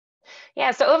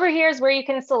Yeah, so over here is where you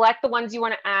can select the ones you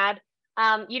want to add.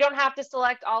 You don't have to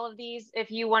select all of these.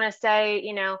 If you want to say,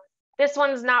 this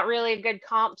one's not really a good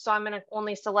comp, so I'm going to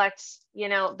only select,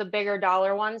 the bigger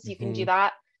dollar ones, you can do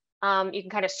that. You can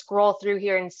kind of scroll through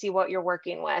here and see what you're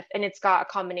working with. And it's got a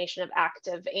combination of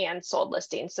active and sold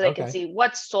listings. So they can see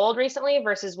what's sold recently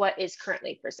versus what is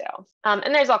currently for sale.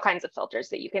 And there's all kinds of filters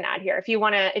that you can add here. If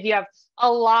you have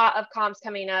a lot of comps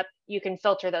coming up, you can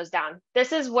filter those down.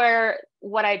 This is where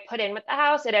what I put in with the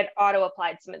house, it had auto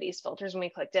applied some of these filters when we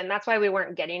clicked in. That's why we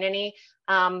weren't getting any,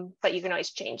 but you can always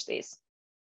change these.